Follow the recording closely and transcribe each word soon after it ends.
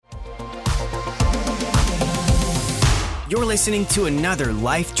You're listening to another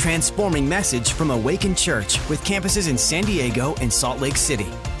life-transforming message from Awaken Church with campuses in San Diego and Salt Lake City.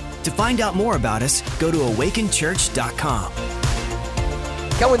 To find out more about us, go to awakenchurch.com.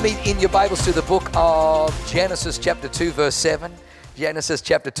 Come with me in your Bibles to the book of Genesis chapter 2, verse 7. Genesis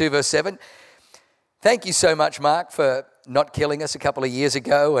chapter 2, verse 7. Thank you so much, Mark, for not killing us a couple of years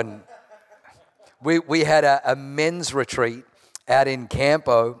ago. And we had a men's retreat out in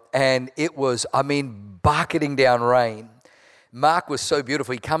Campo, and it was, bucketing down rain. Mark was so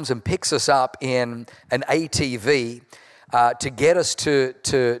beautiful. He comes and picks us up in an ATV to get us to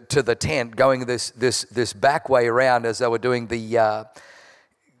the tent, going this back way around as they were doing the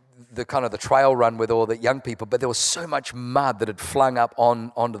kind of the trail run with all the young people. But there was so much mud that had flung up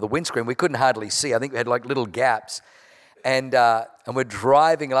onto the windscreen. We couldn't hardly see. I think we had like little gaps. And we're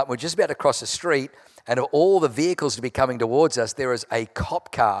driving up. We're just about to cross the street, and of all the vehicles to be coming towards us, there is a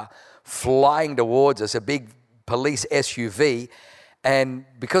cop car flying towards us, a big police SUV, and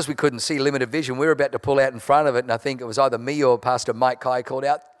because we couldn't see, limited vision, we were about to pull out in front of it, and I think it was either me or Pastor Mike Kai called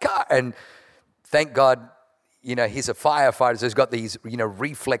out, "Car!" And thank God, he's a firefighter, so he's got these,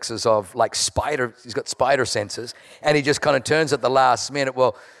 reflexes of like he's got spider senses, and he just kind of turns at the last minute.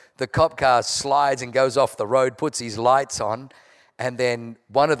 Well, the cop car slides and goes off the road, puts his lights on, and then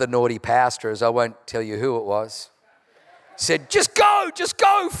one of the naughty pastors, I won't tell you who it was, said, just go,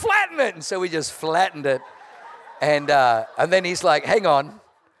 flatten it. And so we just flattened it. And then he's like, hang on,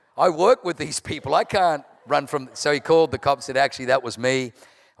 I work with these people. I can't run from. So he called the cops, said, actually, that was me.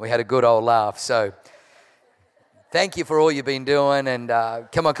 We had a good old laugh. So thank you for all you've been doing. And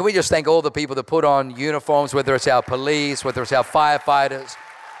come on, can we just thank all the people that put on uniforms, whether it's our police, whether it's our firefighters,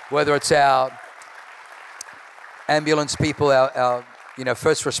 whether it's our ambulance people, our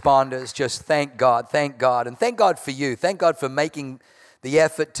first responders. Just thank God, and thank God for you. Thank God for making the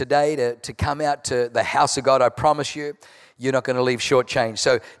effort today to come out to the house of God. I promise you, you're not going to leave shortchanged.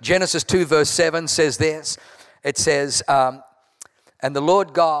 So Genesis 2 verse 7 says this. It says, and the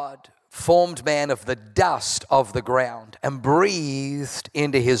Lord God formed man of the dust of the ground and breathed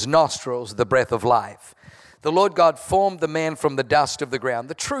into his nostrils the breath of life. The Lord God formed the man from the dust of the ground.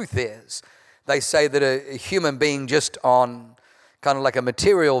 The truth is, they say that a human being just on kind of like a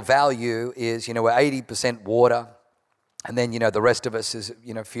material value is, we're 80% water. And then, the rest of us is,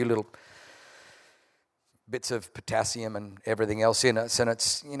 a few little bits of potassium and everything else in us. And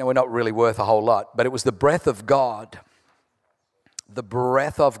it's, we're not really worth a whole lot. But it was the breath of God that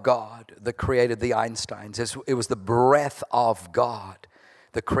created the Einsteins. It was the breath of God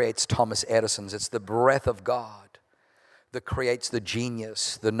that creates Thomas Edison's. It's the breath of God that creates the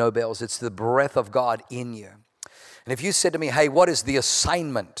genius, the Nobels. It's the breath of God in you. And if you said to me, hey, what is the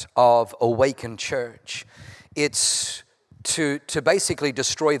assignment of Awaken Church? It's to basically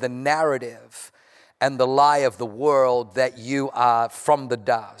destroy the narrative and the lie of the world that you are from the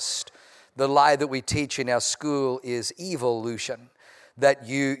dust. The lie that we teach in our school is evolution, that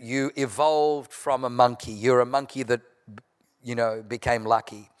you evolved from a monkey. You're a monkey that, became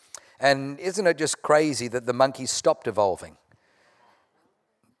lucky. And isn't it just crazy that the monkeys stopped evolving?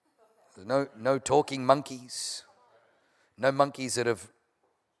 There's no talking monkeys, no monkeys that have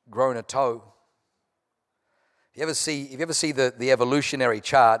grown a toe. If you ever see the evolutionary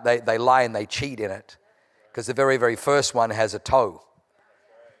chart, they lie and they cheat in it, because the very, very first one has a toe.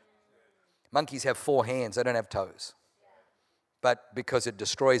 Monkeys have 4 hands, they don't have toes. But because it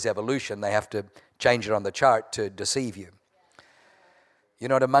destroys evolution, they have to change it on the chart to deceive you. You're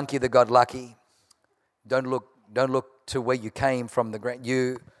not a monkey that got lucky. Don't look to where you came from,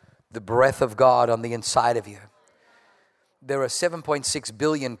 the breath of God on the inside of you. There are 7.6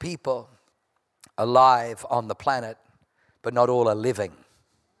 billion people alive on the planet, but not all are living.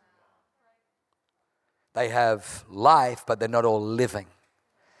 They have life, but they're not all living.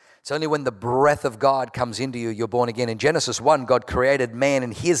 It's only when the breath of God comes into you, you're born again. In Genesis 1, God created man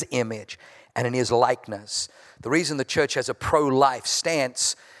in his image and in his likeness. The reason the church has a pro-life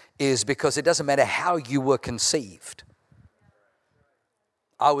stance is because it doesn't matter how you were conceived.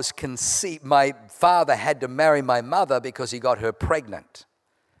 I was conceived. My father had to marry my mother because he got her pregnant.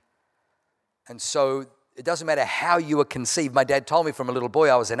 And so it doesn't matter how you were conceived. My dad told me from a little boy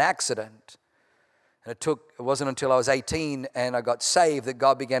I was an accident. And it wasn't until I was 18 and I got saved that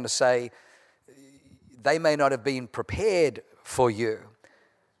God began to say, they may not have been prepared for you,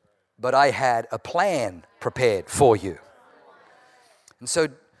 but I had a plan prepared for you. And so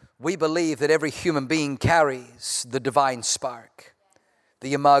we believe that every human being carries the divine spark,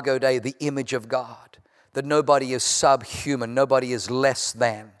 the imago Dei, the image of God, that nobody is subhuman, nobody is less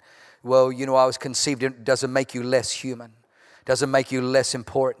than. Well, I was conceived, it doesn't make you less human, doesn't make you less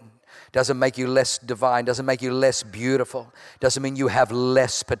important. doesn't make you less divine, doesn't make you less beautiful, doesn't mean you have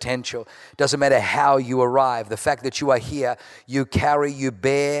less potential. Doesn't matter how you arrive. The fact that you are here, you carry, you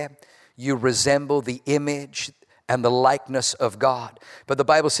bear, you resemble the image and the likeness of God. But the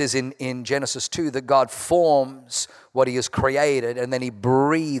Bible says in Genesis 2 that God forms what he has created, and then he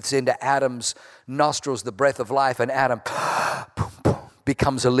breathes into Adam's nostrils the breath of life, and Adam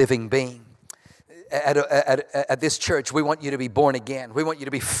becomes a living being. At this church, we want you to be born again. We want you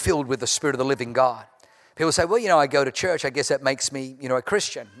to be filled with the Spirit of the living God. People say, well, I go to church. I guess that makes me, a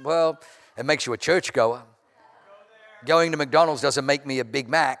Christian. Well, it makes you a churchgoer. Going to McDonald's doesn't make me a Big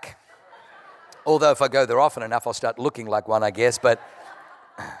Mac. Although if I go there often enough, I'll start looking like one, I guess. But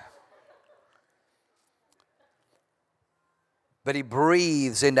he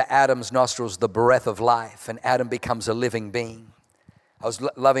breathes into Adam's nostrils the breath of life, and Adam becomes a living being. I was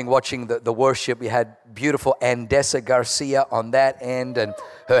loving watching the worship. We had beautiful Andessa Garcia on that end and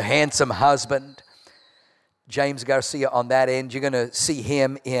her handsome husband, James Garcia, on that end. You're going to see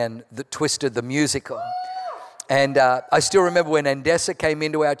him in the Twisted the musical. And I still remember when Andessa came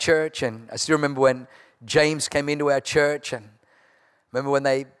into our church, and I still remember when James came into our church, and remember when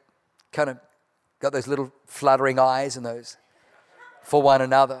they kind of got those little fluttering eyes and those for one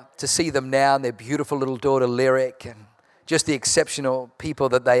another. To see them now and their beautiful little daughter Lyric, and just the exceptional people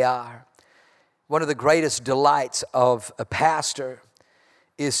that they are. One of the greatest delights of a pastor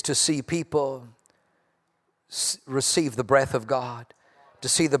is to see people receive the breath of God, to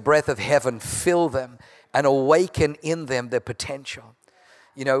see the breath of heaven fill them and awaken in them their potential.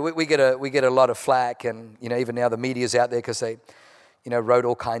 We get a lot of flack, and even now the media's out there because they, wrote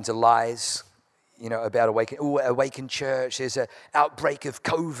all kinds of lies, about Awaken. Oh, Awaken Church. There's an outbreak of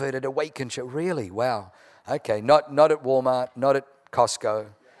COVID at Awaken Church. Really? Wow. Okay. Not at Walmart, not at Costco,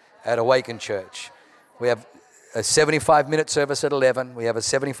 at Awaken Church. We have a 75-minute service at 11. We have a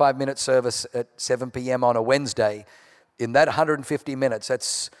 75-minute service at 7 p.m. on a Wednesday. In that 150 minutes,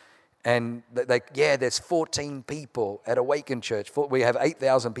 there's 14 people at Awaken Church. We have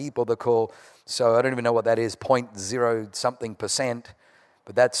 8,000 people that call, so I don't even know what that is, 0.0 something percent,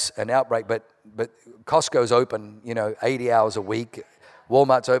 but that's an outbreak. But Costco's open, 80 hours a week.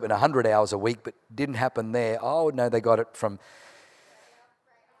 Walmart's open 100 hours a week, but didn't happen there. Oh, no, they got it from...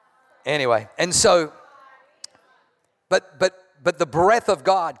 Anyway, and so, but the breath of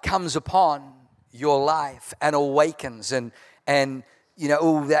God comes upon your life and awakens, and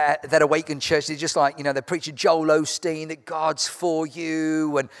that Awakened Church, they're just like, they preach Joel Osteen, that God's for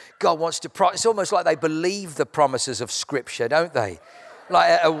you and God wants to... It's almost like they believe the promises of Scripture, don't they?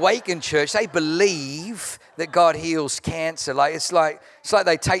 Like Awakened Church, they believe that God heals cancer. It's like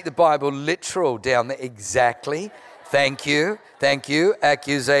they take the Bible literal down there. Exactly. Thank you.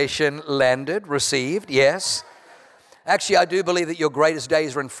 Accusation landed, received, yes. Actually, I do believe that your greatest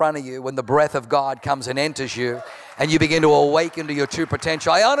days are in front of you when the breath of God comes and enters you and you begin to awaken to your true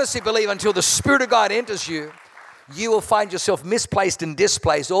potential. I honestly believe until the Spirit of God enters you, you will find yourself misplaced and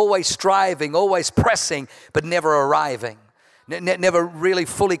displaced, always striving, always pressing, but never arriving, never really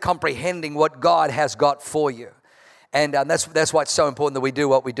fully comprehending what God has got for you. And that's why it's so important that we do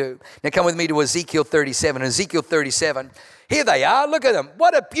what we do. Now come with me to Ezekiel 37. Ezekiel 37, here they are. Look at them.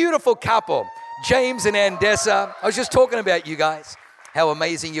 What a beautiful couple. James and Andessa. I was just talking about you guys, how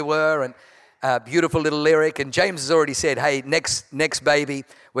amazing you were, and beautiful little Lyric. And James has already said, hey, next baby,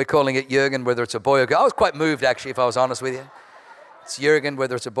 we're calling it Jurgen, whether it's a boy or girl. I was quite moved, actually, if I was honest with you. It's Jurgen,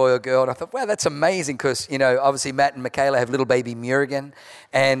 whether it's a boy or girl. And I thought, wow, that's amazing because, obviously Matt and Michaela have little baby Jurgen.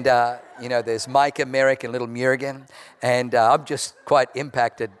 And, there's Micah, Merrick, and little Jurgen. And I'm just quite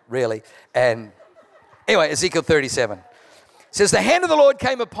impacted, really. And anyway, Ezekiel 37. It says, the hand of the Lord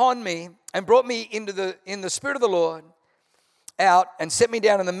came upon me and brought me in the Spirit of the Lord out and set me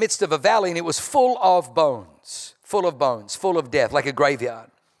down in the midst of a valley, and it was full of bones, full of death, like a graveyard.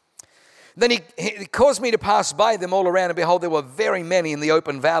 Then he caused me to pass by them all around, and behold, there were very many in the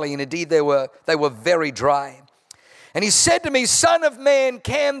open valley, and indeed they were very dry. And he said to me, Son of man,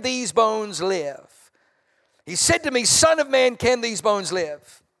 can these bones live? He said to me, Son of man, can these bones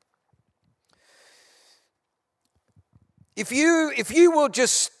live? If you will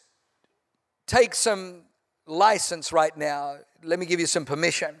just take some license right now, let me give you some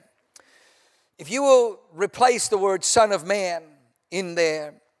permission. If you will replace the word Son of Man in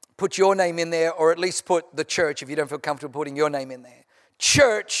there, put your name in there, or at least put the church if you don't feel comfortable putting your name in there.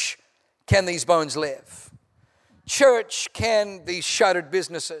 Church, can these bones live? Church, can these shuttered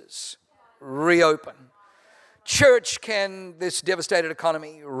businesses reopen? Church, can this devastated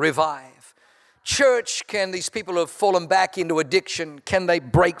economy revive? Church, can these people who have fallen back into addiction, can they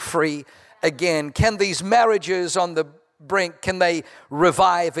break free again? Can these marriages on the brink? Can they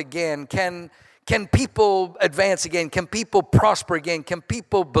revive again? Can people advance again? Can people prosper again? Can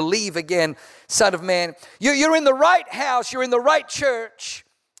people believe again? Son of man, you're in the right house, you're in the right church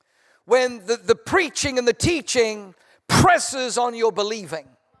when the preaching and the teaching presses on your believing.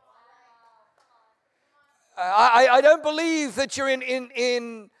 I don't believe that you're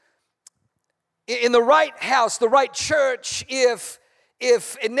in the right house, the right church, if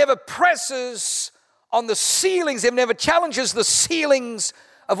it never presses on the ceilings, if it never challenges the ceilings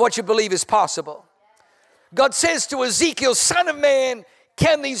of what you believe is possible. God says to Ezekiel, son of man,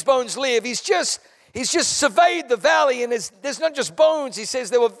 can these bones live? He's just surveyed the valley, and there's not just bones. He says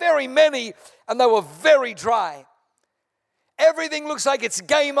there were very many, and they were very dry. Everything looks like it's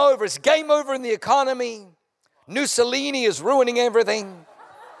game over. It's game over in the economy. Mussolini is ruining everything.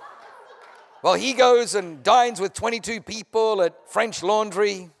 Well, he goes and dines with 22 people at French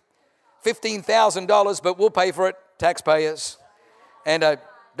Laundry, $15,000, but we'll pay for it, taxpayers. And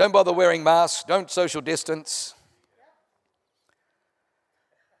don't bother wearing masks. Don't social distance.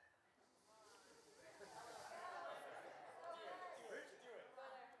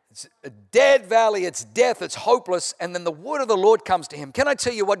 It's a dead valley. It's death. It's hopeless. And then the word of the Lord comes to him. Can I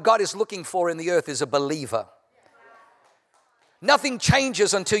tell you what God is looking for in the earth is a believer. Nothing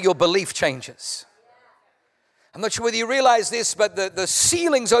changes until your belief changes. I'm not sure whether you realize this, but the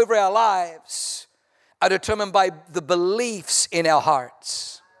ceilings over our lives are determined by the beliefs in our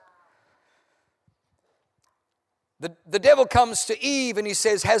hearts. The devil comes to Eve and he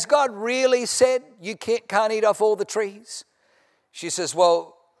says, has God really said you can't eat off all the trees? She says,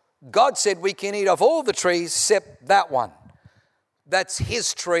 well, God said we can eat off all the trees except that one. That's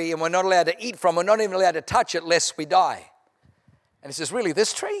his tree, and we're not allowed to eat from. We're not even allowed to touch it lest we die. And he says, really,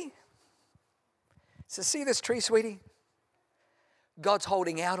 this tree? He says, see this tree, sweetie? God's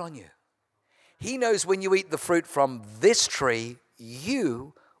holding out on you. He knows when you eat the fruit from this tree,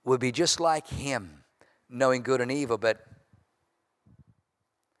 you will be just like him, knowing good and evil. But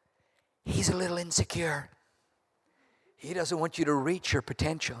he's a little insecure. He doesn't want you to reach your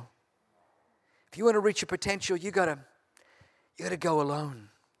potential. If you want to reach your potential, you got to go alone.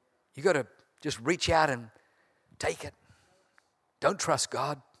 You got to just reach out and take it. Don't trust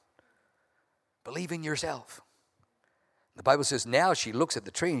God. Believe in yourself. The Bible says now she looks at the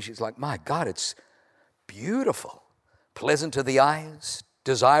tree and she's like, my God, it's beautiful, pleasant to the eyes,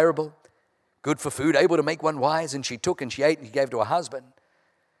 desirable, good for food, able to make one wise. And she took and she ate and she gave to her husband.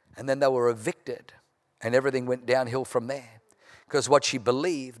 And then they were evicted and everything went downhill from there because what she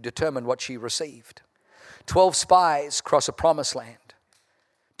believed determined what she received. 12 spies cross a promised land.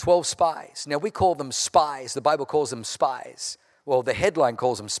 12 spies. Now we call them spies. The Bible calls them spies. Well, the headline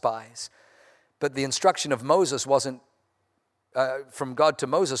calls them spies. But the instruction of Moses wasn't, from God to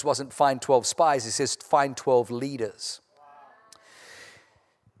Moses wasn't find 12 spies. It says find 12 leaders.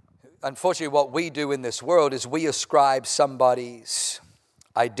 Unfortunately, what we do in this world is we ascribe somebody's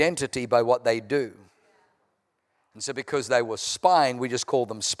identity by what they do. And so because they were spying, we just call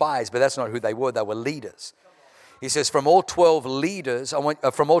them spies. But that's not who they were. They were leaders. He says from all 12 leaders,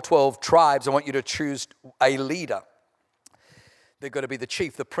 from all 12 tribes, I want you to choose a leader. They've got to be the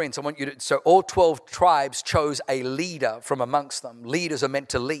chief, the prince. So all 12 tribes chose a leader from amongst them. Leaders are meant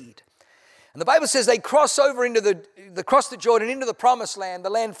to lead. And the Bible says they cross over cross the Jordan into the promised land,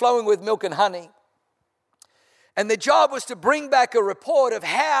 the land flowing with milk and honey. And their job was to bring back a report of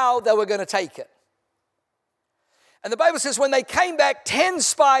how they were going to take it. And the Bible says when they came back, 10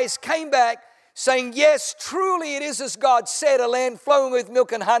 spies came back saying, yes, truly it is as God said, a land flowing with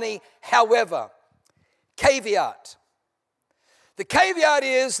milk and honey. However, caveat. The caveat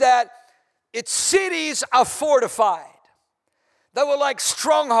is that its cities are fortified. They were like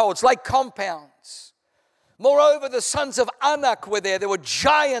strongholds, like compounds. Moreover, the sons of Anak were there. There were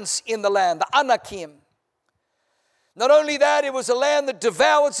giants in the land, the Anakim. Not only that, it was a land that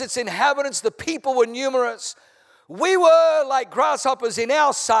devoured its inhabitants. The people were numerous. We were like grasshoppers in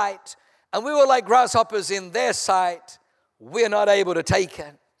our sight, and we were like grasshoppers in their sight. We're not able to take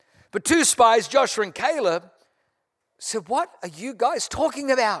it. But 2 spies, Joshua and Caleb, said, what are you guys talking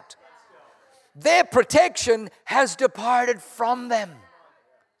about? Their protection has departed from them.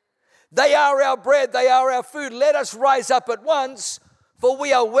 They are our bread. They are our food. Let us rise up at once, for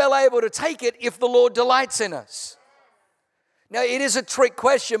we are well able to take it if the Lord delights in us. Now, it is a trick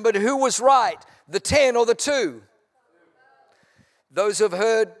question, but who was right? The 10 or the 2? Those who have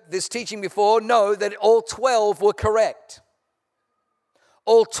heard this teaching before know that all 12 were correct.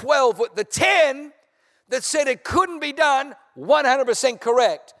 All 12 were the 10 that said it couldn't be done, 100%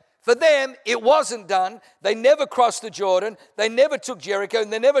 correct. For them, it wasn't done. They never crossed the Jordan. They never took Jericho.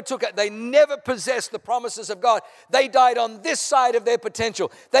 And they never possessed the promises of God. They died on this side of their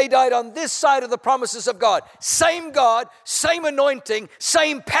potential. They died on this side of the promises of God. Same God, same anointing,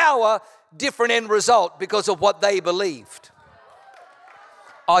 same power, different end result because of what they believed.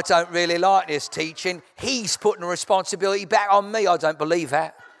 I don't really like this teaching. He's putting the responsibility back on me. I don't believe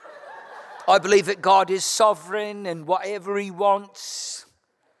that. I believe that God is sovereign and whatever He wants.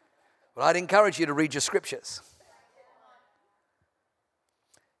 Well, I'd encourage you to read your scriptures.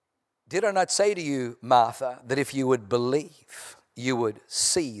 Did I not say to you, Martha, that if you would believe, you would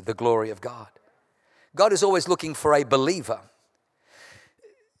see the glory of God? God is always looking for a believer.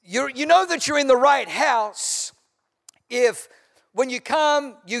 You know that you're in the right house if when you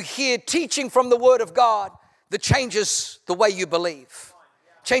come, you hear teaching from the Word of God that changes the way you believe,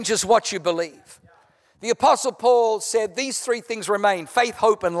 changes what you believe. The Apostle Paul said these three things remain: faith,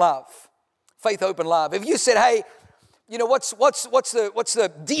 hope, and love. Faith, hope, and love. If you said, hey, you know, what's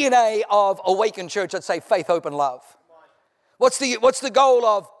the DNA of Awakened Church? I'd say faith, hope, and love. What's the goal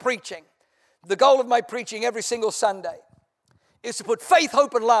of preaching? The goal of my preaching every single Sunday is to put faith,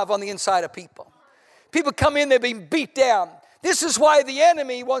 hope, and love on the inside of people. People come in, they're being beat down. This is why the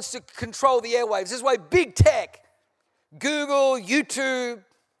enemy wants to control the airwaves. This is why big tech, Google, YouTube,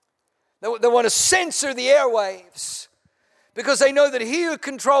 they want to censor the airwaves because they know that he who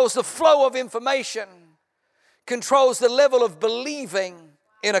controls the flow of information controls the level of believing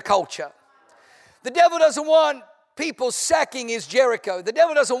in a culture. The devil doesn't want people sacking his Jericho. The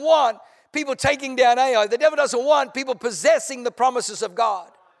devil doesn't want people taking down Ai. The devil doesn't want people possessing the promises of God.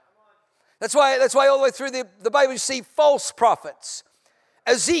 That's why all the way through the Bible you see false prophets.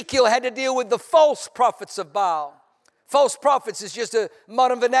 Ezekiel had to deal with the false prophets of Baal. False prophets is just a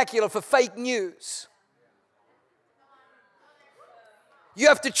modern vernacular for fake news. You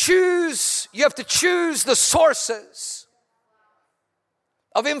have to choose the sources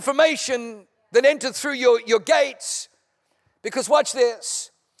of information that enter through your gates. Because watch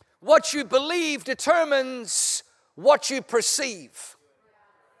this, what you believe determines what you perceive.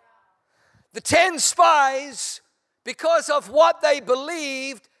 The 10 spies, because of what they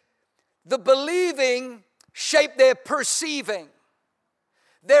believed, the believing shaped their perceiving.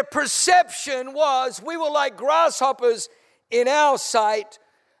 Their perception was, we were like grasshoppers in our sight,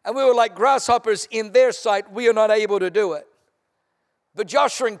 and we were like grasshoppers in their sight. We are not able to do it. But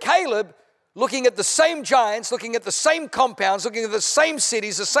Joshua and Caleb, looking at the same giants, looking at the same compounds, looking at the same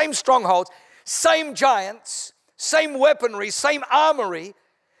cities, the same strongholds, same giants, same weaponry, same armory,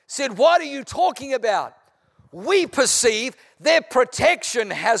 said, what are you talking about? We perceive their protection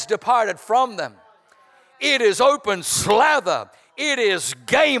has departed from them. It is open slather. It is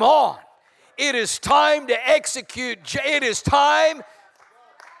game on. It is time to execute. It is time.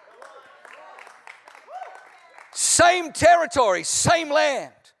 Same territory, same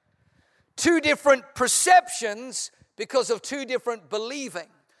land. Two different perceptions because of two different believing.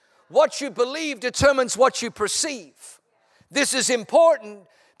 What you believe determines what you perceive. This is important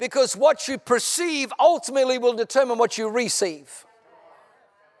because what you perceive ultimately will determine what you receive.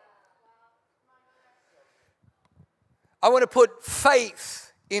 I want to put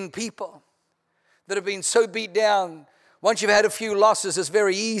faith in people that have been so beat down. Once you've had a few losses, it's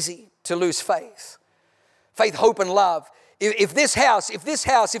very easy to lose faith. Faith, hope, and love. If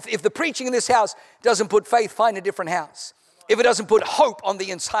the preaching in this house doesn't put faith, find a different house. If it doesn't put hope on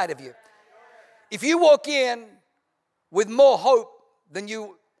the inside of you. If you walk in with more hope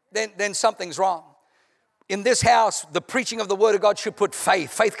then something's wrong. In this house, the preaching of the Word of God should put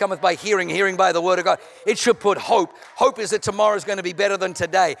faith. Faith cometh by hearing, hearing by the Word of God. It should put hope. Hope is that tomorrow is going to be better than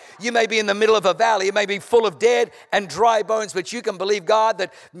today. You may be in the middle of a valley. It may be full of dead and dry bones, but you can believe God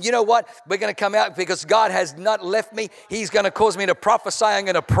that, you know what, we're going to come out because God has not left me. He's going to cause me to prophesy. I'm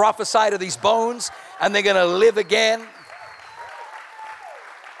going to prophesy to these bones, and they're going to live again.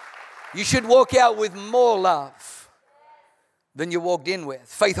 You should walk out with more love than you walked in with.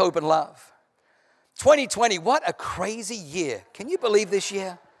 Faith, hope, and love. 2020, what a crazy year. Can you believe this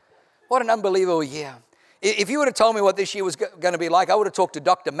year? What an unbelievable year. If you would have told me what this year was going to be like, I would have talked to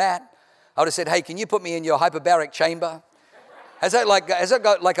Dr. Matt. I would have said, hey, can you put me in your hyperbaric chamber? Has that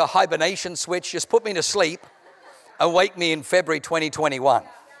got like a hibernation switch? Just put me to sleep and wake me in February 2021.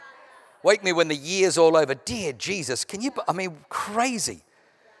 Wake me when the year's all over. Dear Jesus, crazy.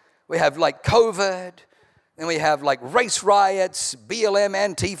 We have like COVID. Then we have like race riots, BLM,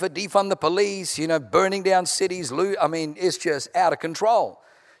 Antifa, defund the police, burning down cities. It's just out of control.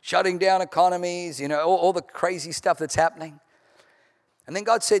 Shutting down economies, all the crazy stuff that's happening. And then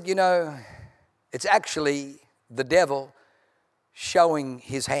God said, it's actually the devil showing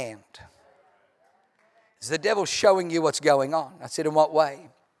his hand? Is the devil showing you what's going on? I said, in what way?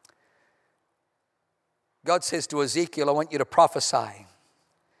 God says to Ezekiel, I want you to prophesy.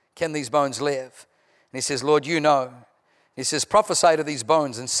 Can these bones live? And he says, Lord, you know. He says, prophesy to these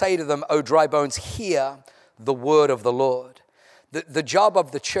bones and say to them, O dry bones, hear the word of the Lord. The job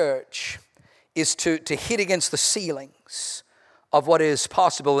of the church is to hit against the ceilings of what is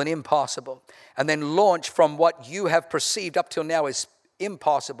possible and impossible, and then launch from what you have perceived up till now as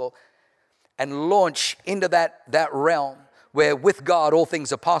impossible, and launch into that realm where with God all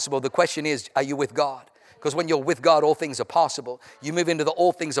things are possible. The question is, are you with God? Because when you're with God, all things are possible. You move into the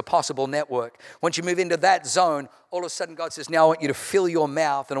all things are possible network. Once you move into that zone, all of a sudden God says, now I want you to fill your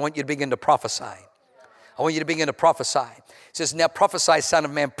mouth and I want you to begin to prophesy. I want you to begin to prophesy. He says, now prophesy, son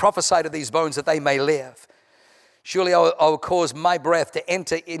of man, prophesy to these bones that they may live. Surely I will cause my breath to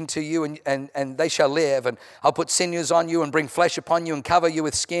enter into you and they shall live. And I'll put sinews on you and bring flesh upon you and cover you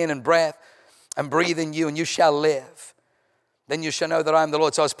with skin and breath and breathe in you and you shall live. Then you shall know that I am the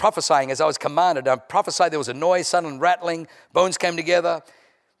Lord. So I was prophesying as I was commanded. I prophesied, there was a noise, sudden rattling, bones came together,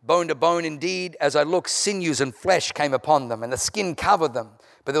 bone to bone indeed. As I looked, sinews and flesh came upon them, and the skin covered them,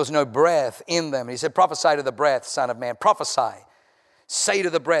 but there was no breath in them. And he said, prophesy to the breath, son of man, prophesy. Say to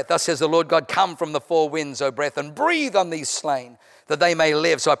the breath, thus says the Lord God, come from the four winds, O breath, and breathe on these slain, that they may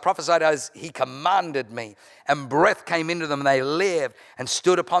live. So I prophesied as he commanded me, and breath came into them, and they lived, and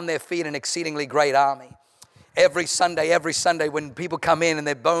stood upon their feet an exceedingly great army. Every Sunday, when people come in and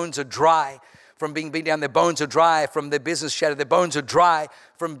their bones are dry from being beat down, their bones are dry from their business shattered, their bones are dry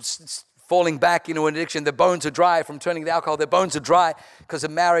from falling back into an addiction, their bones are dry from turning to alcohol, their bones are dry because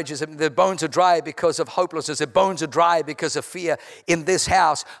of marriages, their bones are dry because of hopelessness, their bones are dry because of fear. In this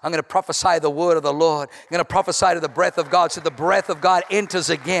house, I'm going to prophesy the word of the Lord. I'm going to prophesy to the breath of God, so the breath of God enters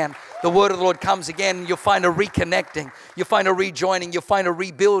again. The word of the Lord comes again, and you'll find a reconnecting, you'll find a rejoining, you'll find a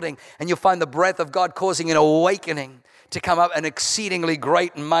rebuilding, and you'll find the breath of God causing an awakening to come up, an exceedingly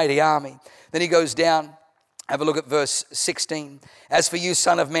great and mighty army. Then he goes down. Have a look at verse 16. As for you,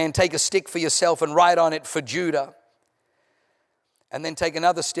 son of man, take a stick for yourself and write on it for Judah. And then take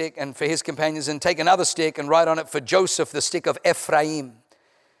another stick and for his companions, and take another stick and write on it for Joseph, the stick of Ephraim.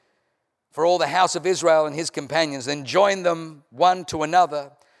 For all the house of Israel and his companions. Then join them one to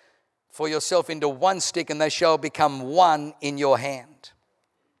another for yourself into one stick, and they shall become one in your hand.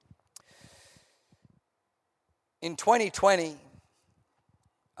 In 2020,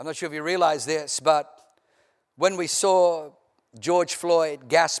 I'm not sure if you realize this, but when we saw George Floyd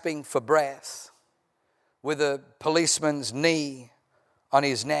gasping for breath with a policeman's knee on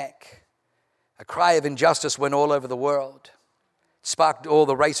his neck, a cry of injustice went all over the world, sparked all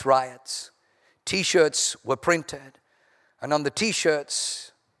the race riots. T-shirts were printed, and on the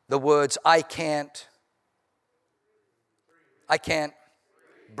T-shirts, the words, I can't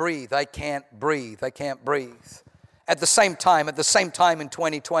breathe, I can't breathe, I can't breathe. At the same time in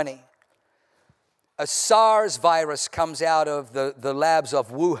 2020, a SARS virus comes out of the labs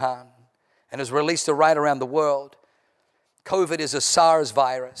of Wuhan and is released right around the world. COVID is a SARS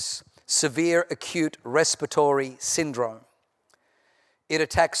virus, severe acute respiratory syndrome. It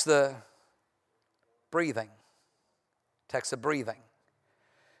attacks the breathing.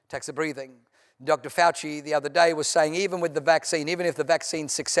 Dr. Fauci the other day was saying, even with the vaccine, even if the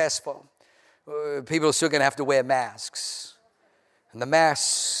vaccine's successful, people are still going to have to wear masks. And the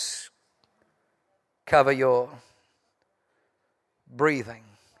masks cover your breathing,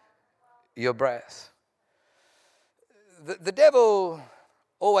 your breath. The devil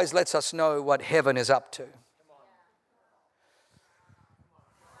always lets us know what heaven is up to.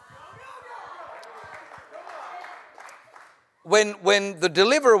 When the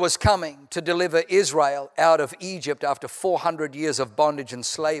deliverer was coming to deliver Israel out of Egypt after 400 years of bondage and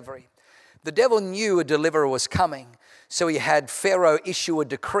slavery, the devil knew a deliverer was coming. So he had Pharaoh issue a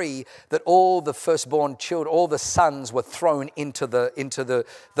decree that all the firstborn children, all the sons were thrown into the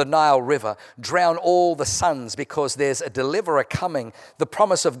Nile River. Drown all the sons because there's a deliverer coming. The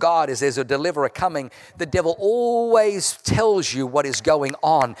promise of God is there's a deliverer coming. The devil always tells you what is going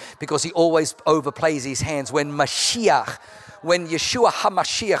on because he always overplays his hands. When Yeshua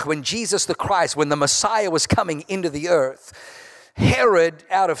HaMashiach, when Jesus the Christ, when the Messiah was coming into the earth, Herod,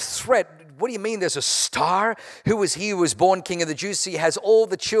 out of threat, what do you mean there's a star? Who was he who was born king of the Jews? So he has all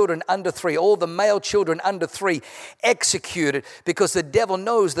the children under 3, all the male children under 3 executed, because the devil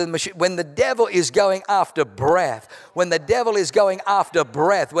knows that when the devil is going after breath, when the devil is going after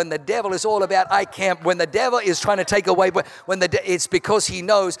breath, when the devil is all about when the devil is trying to take away breath, it's because he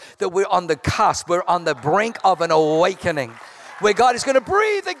knows that we're on the cusp, we're on the brink of an awakening where God is going to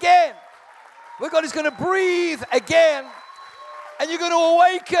breathe again. Where God is going to breathe again. And you're going to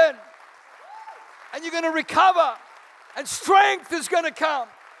awaken. And you're going to recover. And strength is going to come.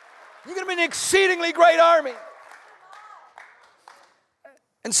 You're going to be an exceedingly great army.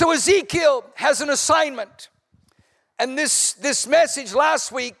 And so Ezekiel has an assignment. And this message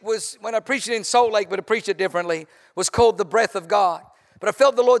last week was, when I preached it in Salt Lake, but I preached it differently, was called The Breath of God. But I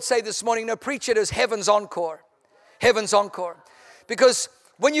felt the Lord say this morning, no, preach it as Heaven's Encore. Heaven's Encore. Because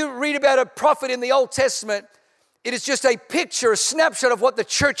when you read about a prophet in the Old Testament, it is just a picture, a snapshot of what the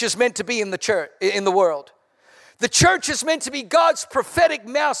church is meant to be in the world. The church is meant to be God's prophetic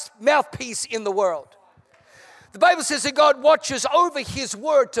mouthpiece in the world. The Bible says that God watches over His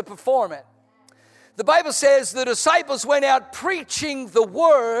word to perform it. The Bible says the disciples went out preaching the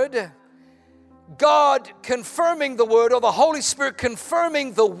word, God confirming the word, or the Holy Spirit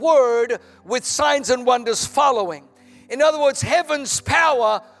confirming the word with signs and wonders following. In other words, heaven's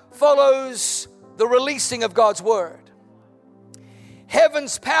power follows the releasing of God's word.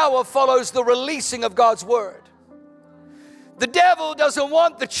 Heaven's power follows the releasing of God's word. The devil doesn't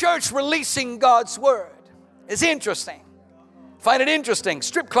want the church releasing God's word. It's interesting. Find it interesting.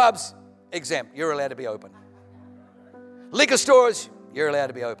 Strip clubs, exempt. You're allowed to be open. Liquor stores, you're allowed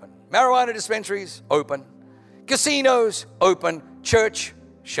to be open. Marijuana dispensaries, open. Casinos, open. Church,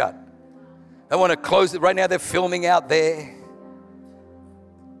 shut. They want to close it. Right now they're filming out there.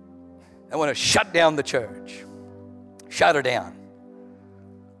 They want to shut down the church. Shut her down.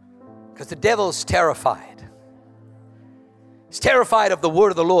 Because the devil's terrified. He's terrified of the word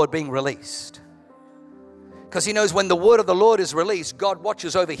of the Lord being released. Because he knows when the word of the Lord is released, God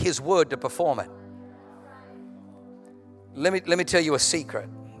watches over His word to perform it. Let me tell you a secret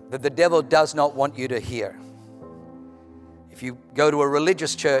that the devil does not want you to hear. If you go to a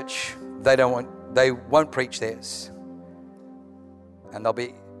religious church, they won't preach this. And they'll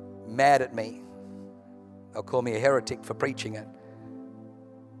be mad at me. They'll call me a heretic for preaching it.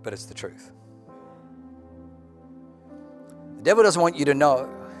 But it's the truth. The devil doesn't want you to know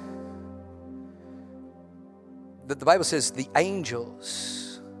that the Bible says the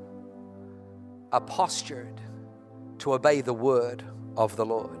angels are postured to obey the word of the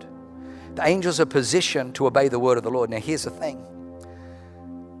Lord. The angels are positioned to obey the word of the Lord. Now here's the thing.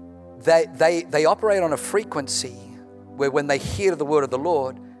 They operate on a frequency where when they hear the word of the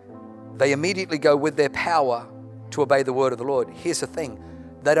Lord, they immediately go with their power to obey the word of the Lord. Here's the thing.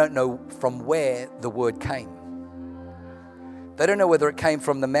 They don't know from where the word came. They don't know whether it came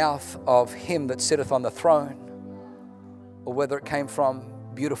from the mouth of Him that sitteth on the throne or whether it came from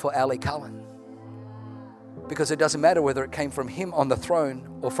beautiful Ali Cullen. Because it doesn't matter whether it came from him on the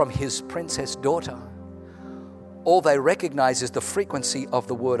throne or from his princess daughter. All they recognize is the frequency of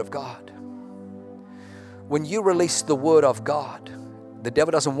the word of God. When you release the word of God, the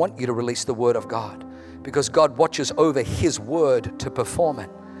devil doesn't want you to release the word of God because God watches over His word to perform it.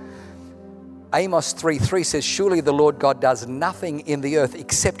 Amos 3:3 says, surely the Lord God does nothing in the earth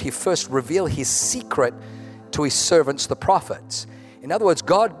except He first reveal His secret to His servants, the prophets. In other words,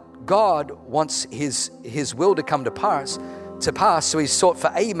 God wants his will to come to pass. So He sought for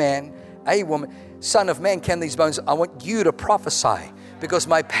a man, a woman, Son of man, can these bones, I want you to prophesy. Because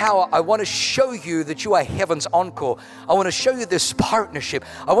my power, I want to show you that you are heaven's encore. I want to show you this partnership.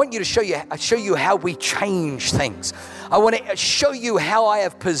 I want you to show you how we change things. I want to show you how I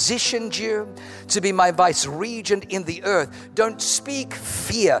have positioned you to be my vice regent in the earth. Don't speak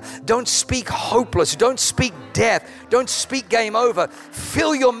fear. Don't speak hopeless. Don't speak death. Don't speak game over.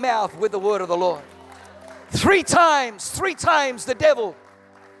 Fill your mouth with the word of the Lord. Three times the devil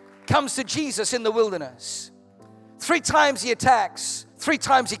comes to Jesus in the wilderness. 3 times he attacks. 3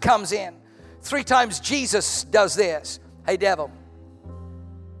 times he comes in. 3 times Jesus does this. Hey, devil.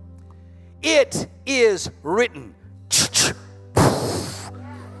 It is written.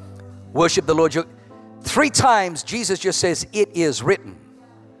 Worship the Lord. 3 times Jesus just says, it is written.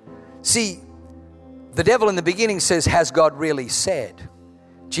 See, the devil in the beginning says, has God really said?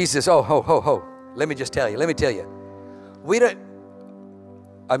 Jesus, ho. Let me tell you.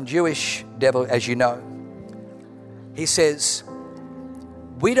 I'm Jewish, devil, as you know. He says,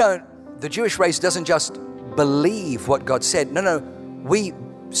 the Jewish race doesn't just believe what God said. No, we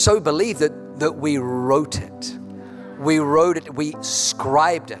so believe that we wrote it. We wrote it, we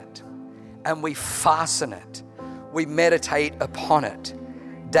scribed it, and we fasten it. We meditate upon it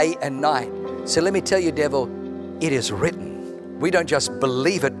day and night. So let me tell you, devil, it is written. We don't just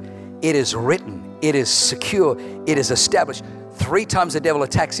believe it. It is written. It is secure. It is established. 3 times the devil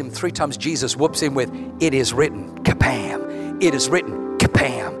attacks him. 3 times Jesus whoops him with, it is written, kapam. It is written,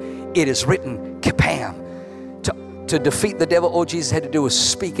 kapam. It is written, kapam. To defeat the devil, all Jesus had to do was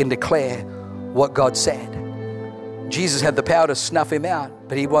speak and declare what God said. Jesus had the power to snuff him out,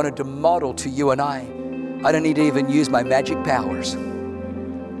 but he wanted to model to you and I don't need to even use my magic powers.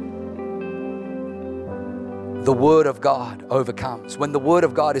 The Word of God overcomes. When the Word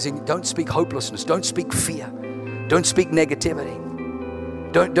of God is in you, don't speak hopelessness. Don't speak fear. Don't speak negativity.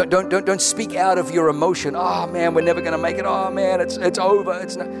 Don't speak out of your emotion. Oh man, we're never going to make it. Oh man, it's over.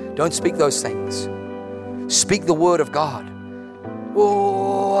 Don't speak those things. Speak the Word of God.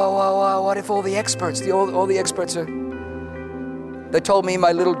 Oh, what if all the experts, all the experts are... They told me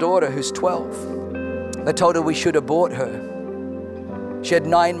my little daughter who's 12, they told her we should abort her. She had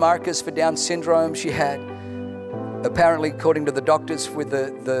 9 markers for Down syndrome. She had, apparently according to the doctors with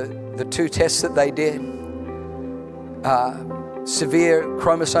the 2 tests that they did, severe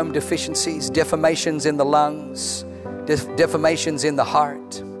chromosome deficiencies, deformations in the lungs, deformations in the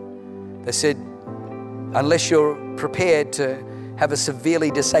heart. They said, unless you're prepared to have a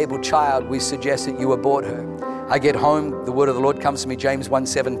severely disabled child, we suggest that you abort her. I get home, the word of the Lord comes to me, James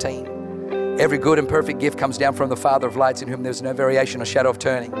 1:17. Every good and perfect gift comes down from the Father of lights, in whom there's no variation or shadow of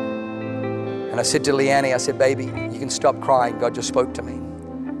turning. And I said to Leanne, I said, baby, you can stop crying. God just spoke to me.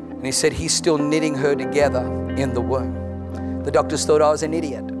 And he said, he's still knitting her together in the womb. The doctors thought I was an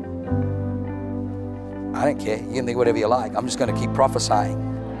idiot. I don't care. You can think whatever you like. I'm just going to keep prophesying,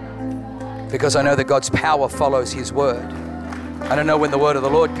 because I know that God's power follows his word. I don't know when the word of the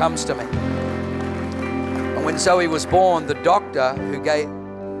Lord comes to me. And when Zoe was born, the doctor who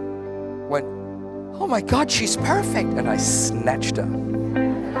went, oh my God, she's perfect. And I snatched her.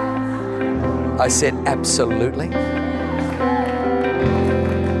 I said, absolutely.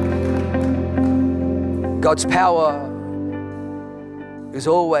 God's power is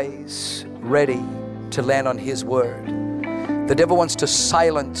always ready to land on his word. The devil wants to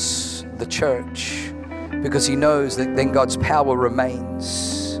silence the church because he knows that then God's power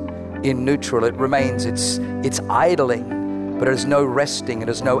remains in neutral. It remains, it's idling, but it has no resting, it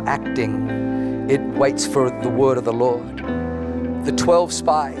has no acting. It waits for the word of the Lord. The 12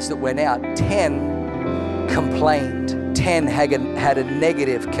 spies that went out, 10 complained, 10 had a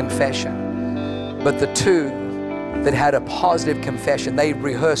negative confession, but the 2 that had a positive confession, they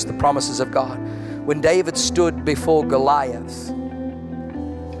rehearsed the promises of God. When David stood before Goliath,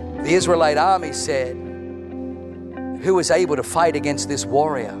 the Israelite army said, who is able to fight against this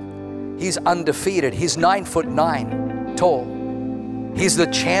warrior? He's undefeated. He's 9'9" tall. He's the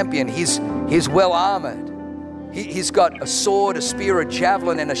champion. He's well armored. He's got a sword, a spear, a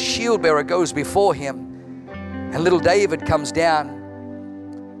javelin, and a shield bearer goes before him. And little David comes down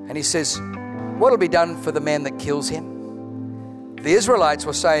and he says, what'll be done for the man that kills him? The Israelites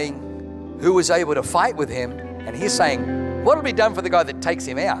were saying, who was able to fight with him? And he's saying, what'll be done for the guy that takes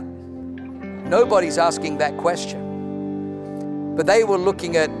him out? Nobody's asking that question. But they were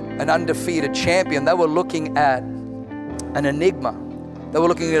looking at an undefeated champion. They were looking at an enigma. They were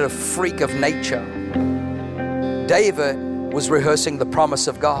looking at a freak of nature. David was rehearsing the promise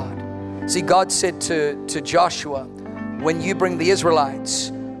of God. See, God said to Joshua, when you bring the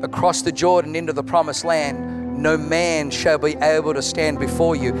Israelites across the Jordan into the promised land, no man shall be able to stand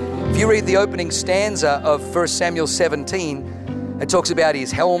before you. If you read the opening stanza of 1 Samuel 17, it talks about his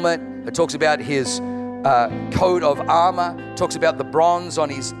helmet, it talks about his coat of armor, it talks about the bronze on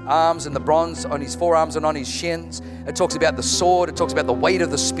his arms and the bronze on his forearms and on his shins. It talks about the sword, it talks about the weight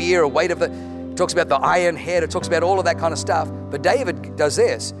of the spear, it talks about the iron head, it talks about all of that kind of stuff. But David does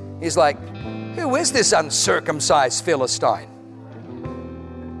this. He's like, who is this uncircumcised Philistine?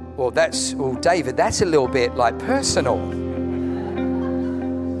 Well, David, that's a little bit like personal.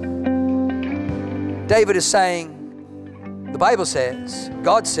 David is saying, the Bible says,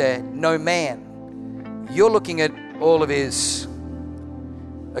 God said, no man. You're looking at all of his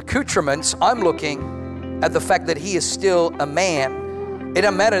accoutrements. I'm looking at the fact that he is still a man. It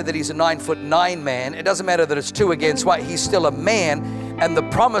doesn't matter that he's a 9'9" man. It doesn't matter that it's 2 against 1. He's still a man. And the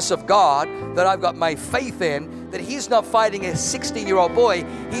promise of God that I've got my faith in, that he's not fighting a 16-year-old boy.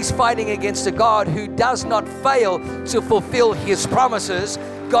 He's fighting against a God who does not fail to fulfill his promises.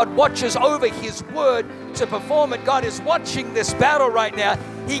 God watches over his word to perform it. God is watching this battle right now.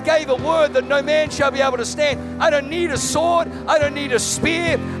 He gave a word that no man shall be able to stand. I don't need a sword. I don't need a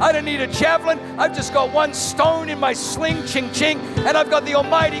spear. I don't need a javelin. I've just got one stone in my sling, ching, ching, and I've got the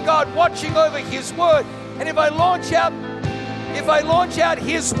Almighty God watching over his word. And if I launch out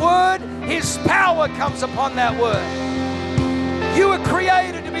his word, his power comes upon that word. You were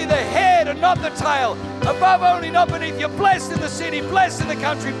created to be the head and not the tail. Above only, not beneath. You're blessed in the city, blessed in the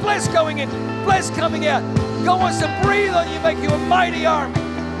country, blessed going in, blessed coming out. God wants to breathe on you, make you a mighty army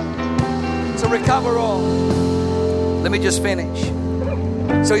to recover all. Let me just finish.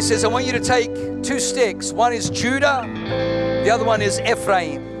 So he says, I want you to take 2 sticks. One is Judah, the other one is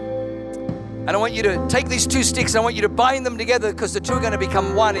Ephraim. And I want you to take these 2 sticks and I want you to bind them together because the two are going to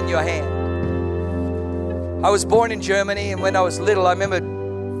become one in your hand. I was born in Germany, and when I was little, I remember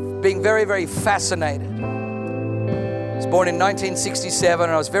being very, very fascinated. I was born in 1967,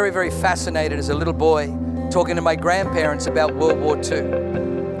 and I was very, very fascinated as a little boy talking to my grandparents about World War II.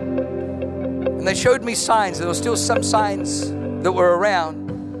 And they showed me signs. There were still some signs that were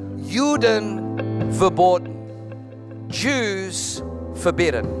around. Juden verboten. Jews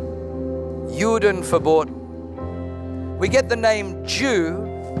forbidden. Juden verboten. We get the name Jew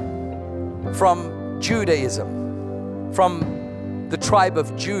from Judaism, from the tribe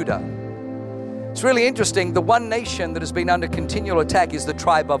of Judah. It's really interesting. The one nation that has been under continual attack is the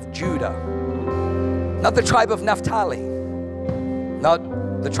tribe of Judah. Not the tribe of Naphtali, not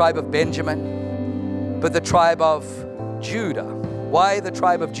the tribe of Benjamin, but the tribe of Judah. Why the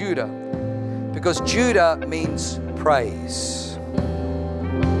tribe of Judah? Because Judah means praise.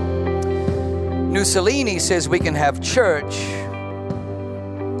 Mussolini says we can have church,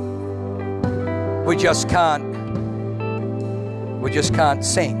 we just can't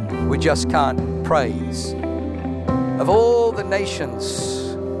sing. We just can't praise. Of all the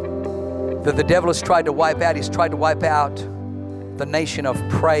nations that the devil has tried to wipe out, he's tried to wipe out the nation of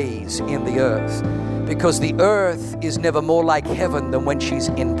praise in the earth. Because the earth is never more like heaven than when she's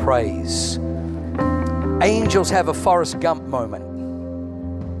in praise. Angels have a Forrest Gump moment.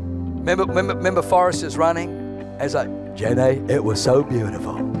 Remember Forrest is running? And he's like, Jenny, it was so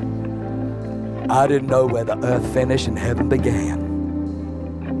beautiful. I didn't know where the earth finished and heaven began.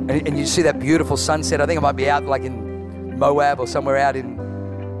 And you see that beautiful sunset. I think it might be out like in Moab or somewhere out in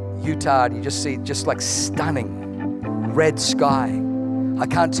Utah. And you just see just like stunning red sky. I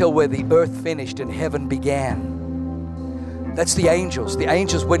can't tell where the earth finished and heaven began. That's the angels. The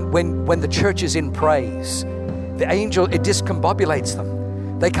angels, when the church is in praise, the angel, it discombobulates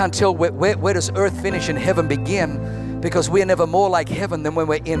them. They can't tell where does earth finish and heaven begin, because we're never more like heaven than when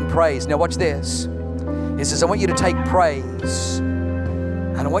we're in praise. Now watch this. He says, I want you to take praise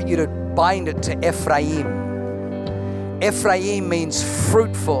and I want you to bind it to Ephraim. Ephraim means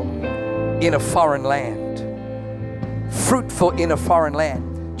fruitful in a foreign land. Fruitful in a foreign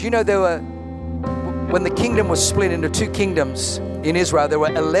land. Do you know when the kingdom was split into 2 kingdoms in Israel, there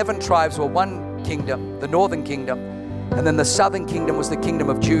were 11 tribes or 1 kingdom, the northern kingdom, and then the southern kingdom was the kingdom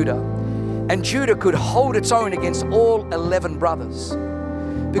of Judah. And Judah could hold its own against all 11 brothers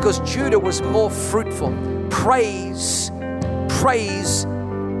because Judah was more fruitful. Praise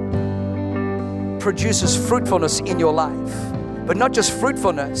produces fruitfulness in your life. But not just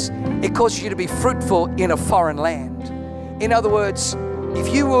fruitfulness, it causes you to be fruitful in a foreign land. In other words,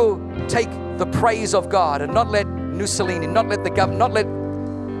 if you will take the praise of God and not let Mussolini, not let the government, not let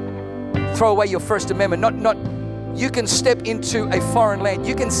throw away your First Amendment, you can step into a foreign land.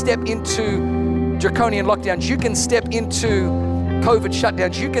 You can step into draconian lockdowns. You can step into COVID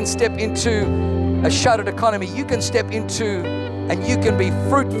shutdowns. You can step into a shuttered economy. You can step into, and you can be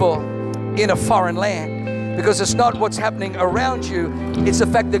fruitful in a foreign land. Because it's not what's happening around you. It's the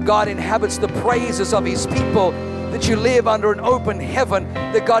fact that God inhabits the praises of His people, that you live under an open heaven,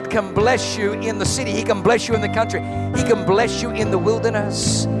 that God can bless you in the city. He can bless you in the country. He can bless you in the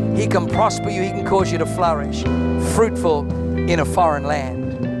wilderness. He can prosper you. He can cause you to flourish. Fruitful in a foreign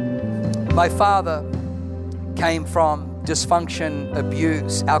land. My father came from dysfunction,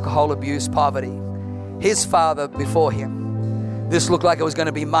 abuse, alcohol abuse, poverty. His father before him. This looked like it was going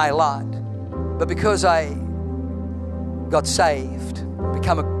to be my lot. But because I got saved,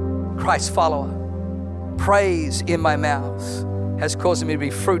 become a Christ follower, praise in my mouth has caused me to be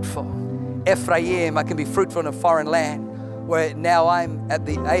fruitful. Ephraim, I can be fruitful in a foreign land, where now I'm at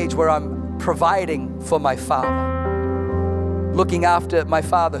the age where I'm providing for my father, looking after my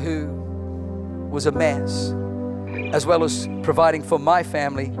father who was a mess, as well as providing for my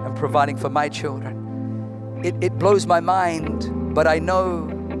family and providing for my children. It blows my mind, but I know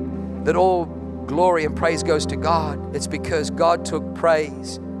that all glory and praise goes to God. It's because God took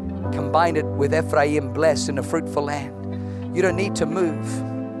praise, combined it with Ephraim, blessed in a fruitful land. You don't need to move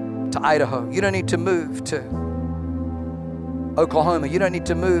to Idaho. You don't need to move to Oklahoma. You don't need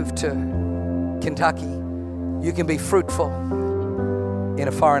to move to Kentucky. You can be fruitful in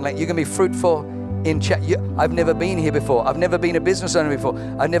a foreign land. You can be fruitful in I've never been here before. I've never been a business owner before.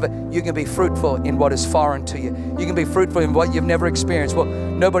 You can be fruitful in what is foreign to you. You can be fruitful in what you've never experienced. Well,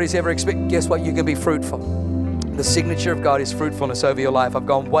 nobody's ever experienced. Guess what? You can be fruitful. The signature of God is fruitfulness over your life. I've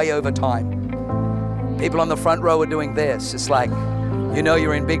gone way over time. People on the front row are doing this. It's like, you know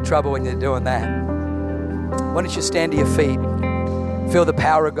you're in big trouble when you're doing that. Why don't you stand to your feet? Feel the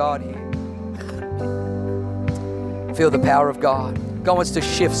power of God here. Feel the power of God. God wants to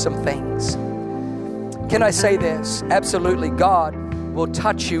shift some things. Can I say this? Absolutely, God will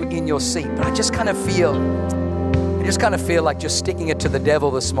touch you in your seat. But I just kind of feel like just sticking it to the devil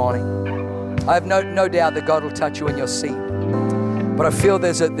this morning. I have no doubt that God will touch you in your seat. But I feel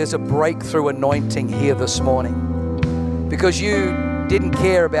there's a breakthrough anointing here this morning. Because you didn't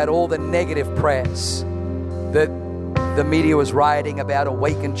care about all the negative press that the media was writing about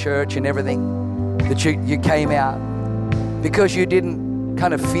Awaken Church and everything, that you came out. Because you didn't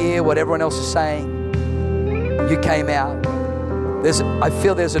kind of fear what everyone else is saying, you came out. I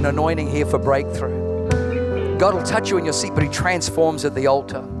feel there's an anointing here for breakthrough. God will touch you in your seat, but He transforms at the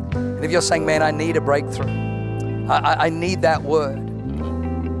altar. And if you're saying, man, I need a breakthrough. I need that word.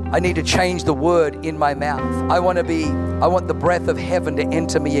 I need to change the word in my mouth. I want the breath of heaven to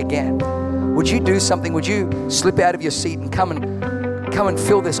enter me again. Would you do something? Would you slip out of your seat and come and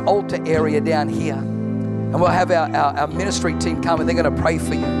fill this altar area down here? And we'll have our ministry team come and they're going to pray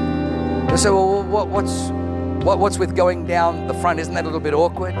for you. They say, well, what's with going down the front? Isn't that a little bit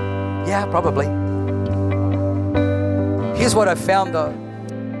awkward? Yeah, probably. Here's what I've found though.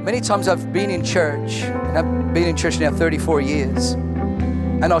 Many times I've been in church, and I've been in church now 34 years,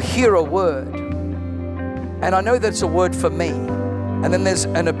 and I'll hear a word, and I know that it's a word for me. And then there's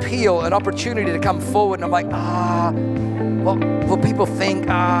an appeal, an opportunity to come forward, and I'm like, what will people think?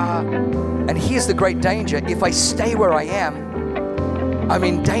 And here's the great danger. If I stay where I am, I'm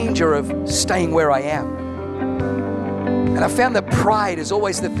in danger of staying where I am. And I found that pride is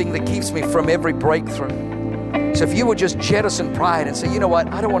always the thing that keeps me from every breakthrough. So if you would just jettison pride and say, you know what,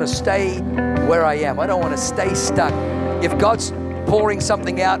 I don't want to stay where I am. I don't want to stay stuck. If God's pouring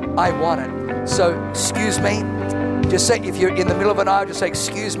something out, I want it. So excuse me. Just say, if you're in the middle of an aisle, just say,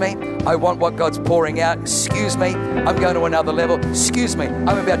 excuse me, I want what God's pouring out. Excuse me, I'm going to another level. Excuse me,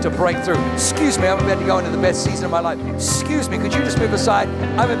 I'm about to break through. Excuse me, I'm about to go into the best season of my life. Excuse me, could you just move aside?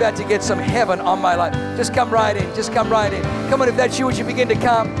 I'm about to get some heaven on my life. Just come right in, just come right in. Come on, if that's you, would you begin to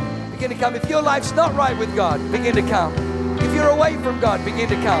come? Begin to come. If your life's not right with God, begin to come. If you're away from God, begin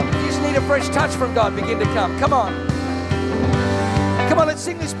to come. If you just need a fresh touch from God, begin to come. Come on. Come on, let's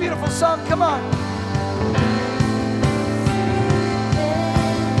sing this beautiful song. Come on.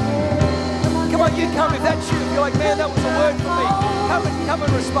 Come on, you come if that's you. If you're like, man, that was a word for me. Come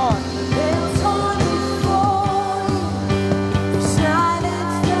and respond.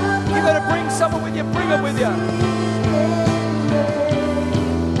 You're going to bring someone with you. Bring them with you.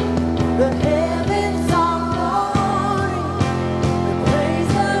 The heavens are roaring, the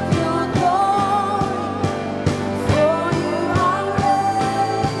praise of your glory, for you are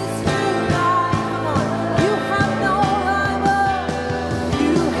raised to life. You have no rival,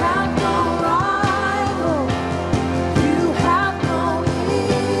 you have no rival, you have no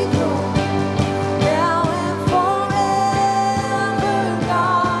equal, now and forever,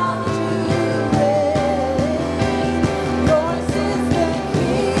 God, you reign. Yours is the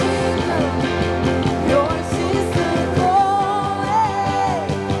kingdom. Yours is the glory,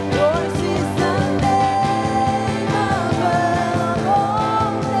 yours is the name above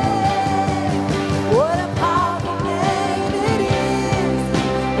all names. What a powerful name it is,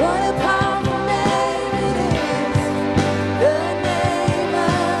 what a powerful name it is, the name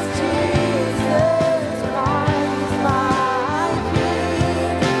of Jesus Christ, my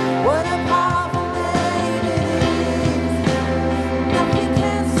King. What a powerful name it is, nothing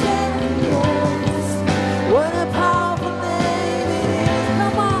can stand against. What a powerful name it is.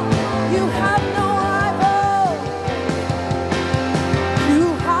 Come on, you have no rival. You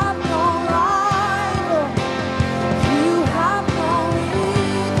have no rival. You have no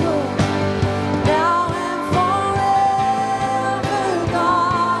equal. Now and forever,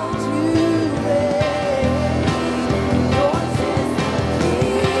 God, you reign. Yours is the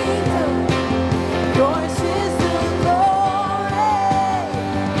kingdom. Yours is the glory.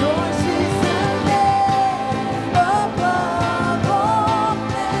 Yours is the name above all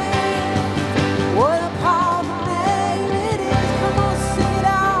names. What a powerful name it is. Come on, sing it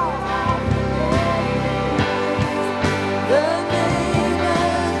out. The name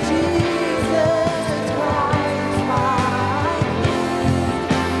of Jesus Christ, my King.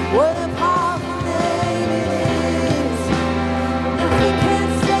 What a powerful name it is. Nothing can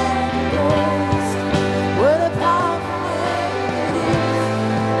stand against. What a powerful name it is.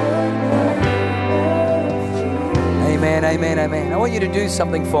 Amen, amen, amen. I want you to do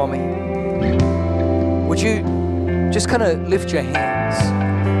something for me. Would you just kind of lift your hands?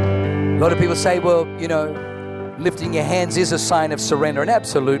 A lot of people say, well, you know, lifting your hands is a sign of surrender. And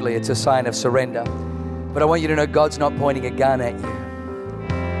absolutely, it's a sign of surrender. But I want you to know God's not pointing a gun at you.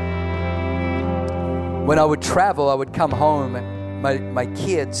 When I would travel, I would come home and my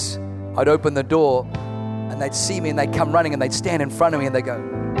kids, I'd open the door and they'd see me and they'd come running and they'd stand in front of me and they'd go,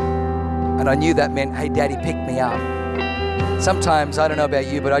 and I knew that meant, hey, Daddy, pick me up. Sometimes, I don't know about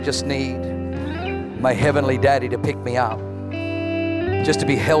you, but I just need my heavenly Daddy to pick me up. Just to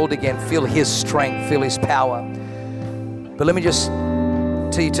be held again, feel His strength, feel His power. But let me just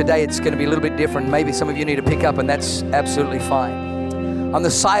tell you today, it's going to be a little bit different. Maybe some of you need to pick up, and that's absolutely fine. On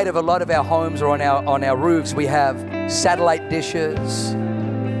the side of a lot of our homes or on our roofs, we have satellite dishes.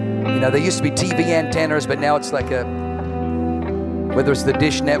 You know, there used to be TV antennas, but now it's like whether it's the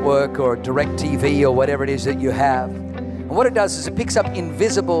Dish Network or Direct TV or whatever it is that you have. And what it does is it picks up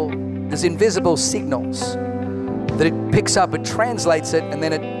there's invisible signals that it picks up, it translates it, and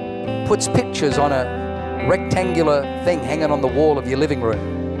then it puts pictures on a rectangular thing hanging on the wall of your living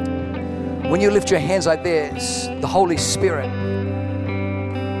room. When you lift your hands like this, the Holy Spirit,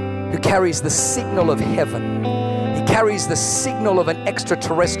 who carries the signal of heaven, He carries the signal of an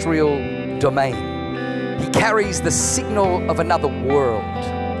extraterrestrial domain. He carries the signal of another world,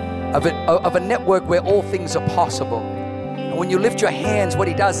 of a network where all things are possible. And when you lift your hands, what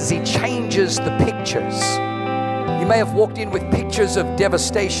He does is He changes the pictures. You may have walked in with pictures of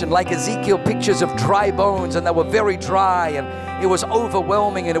devastation, like Ezekiel, pictures of dry bones, and they were very dry, and it was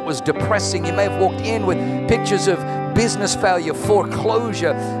overwhelming and it was depressing. You may have walked in with pictures of business failure,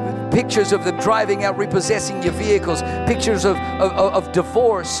 foreclosure, pictures of them driving out, repossessing your vehicles, pictures of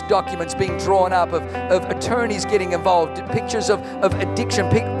divorce documents being drawn up, of attorneys getting involved, pictures of addiction.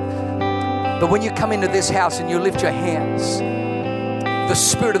 But when you come into this house and you lift your hands, the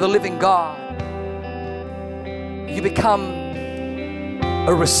Spirit of the living God, you become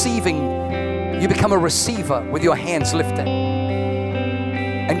a receiver with your hands lifted.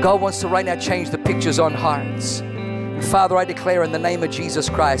 And God wants to right now change the pictures on hearts. And Father, I declare in the name of Jesus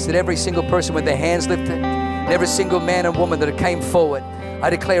Christ that every single person with their hands lifted, and every single man and woman that came forward, I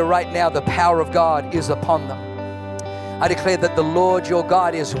declare right now the power of God is upon them. I declare that the Lord your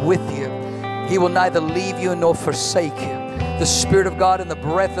God is with you. He will neither leave you nor forsake you. The Spirit of God and the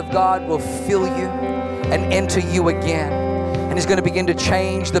breath of God will fill you and enter you again. And He's going to begin to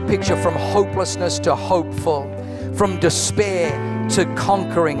change the picture from hopelessness to hopeful, from despair to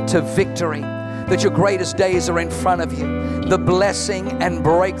conquering to victory, that your greatest days are in front of you. The blessing and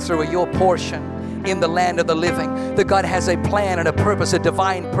breakthrough are your portion in the land of the living, that God has a plan and a purpose, a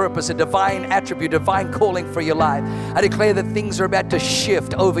divine attribute, divine calling for your life. I declare that things are about to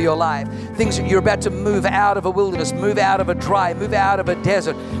shift over your life. You're about to move out of a wilderness, move out of a dry, move out of a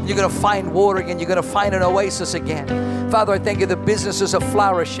desert. You're going to find water again. You're going to find an oasis again. Father, I thank you that businesses are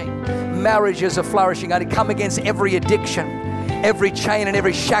flourishing, marriages are flourishing. I come against every addiction, every chain and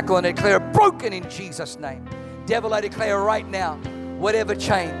every shackle, and I declare it broken in Jesus' name. Devil, I declare right now, whatever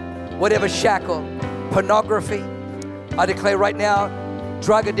chain, whatever shackle, pornography, I declare right now,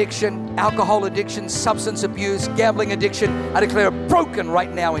 drug addiction, alcohol addiction, substance abuse, gambling addiction, I declare broken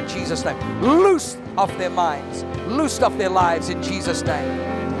right now in Jesus' name. Loosed off their minds, loosed off their lives in Jesus' name.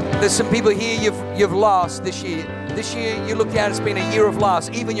 There's some people here you've lost this year. This year you look down, it's been a year of loss.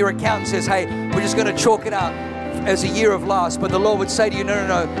 Even your accountant says, hey, we're just going to chalk it up as a year of loss. But the Lord would say to you,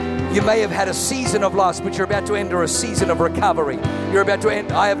 no. You may have had a season of loss, but you're about to enter a season of recovery. You're about to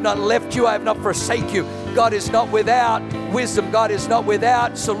enter, I have not left you, I have not forsaken you. God is not without wisdom. God is not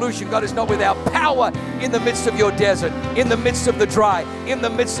without solution. God is not without power in the midst of your desert, in the midst of the dry, in the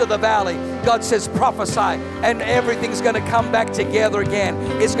midst of the valley. God says prophesy, and everything's going to come back together again.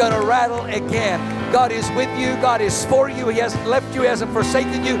 It's going to rattle again. God is with you. God is for you. He hasn't left you. He hasn't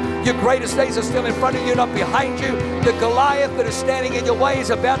forsaken you. Your greatest days are still in front of you, not behind you. The Goliath that is standing in your way is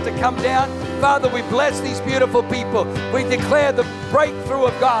about to come down. Father, we bless these beautiful people. We declare the breakthrough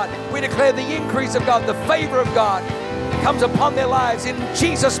of God. We declare the increase of God, the favor of God comes upon their lives in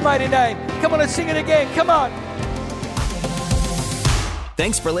Jesus' mighty name. Come on, let's sing it again. Come on.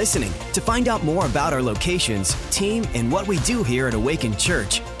 Thanks for listening. To find out more about our locations, team, and what we do here at Awaken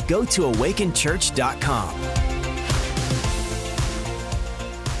Church, go to awakenchurch.com.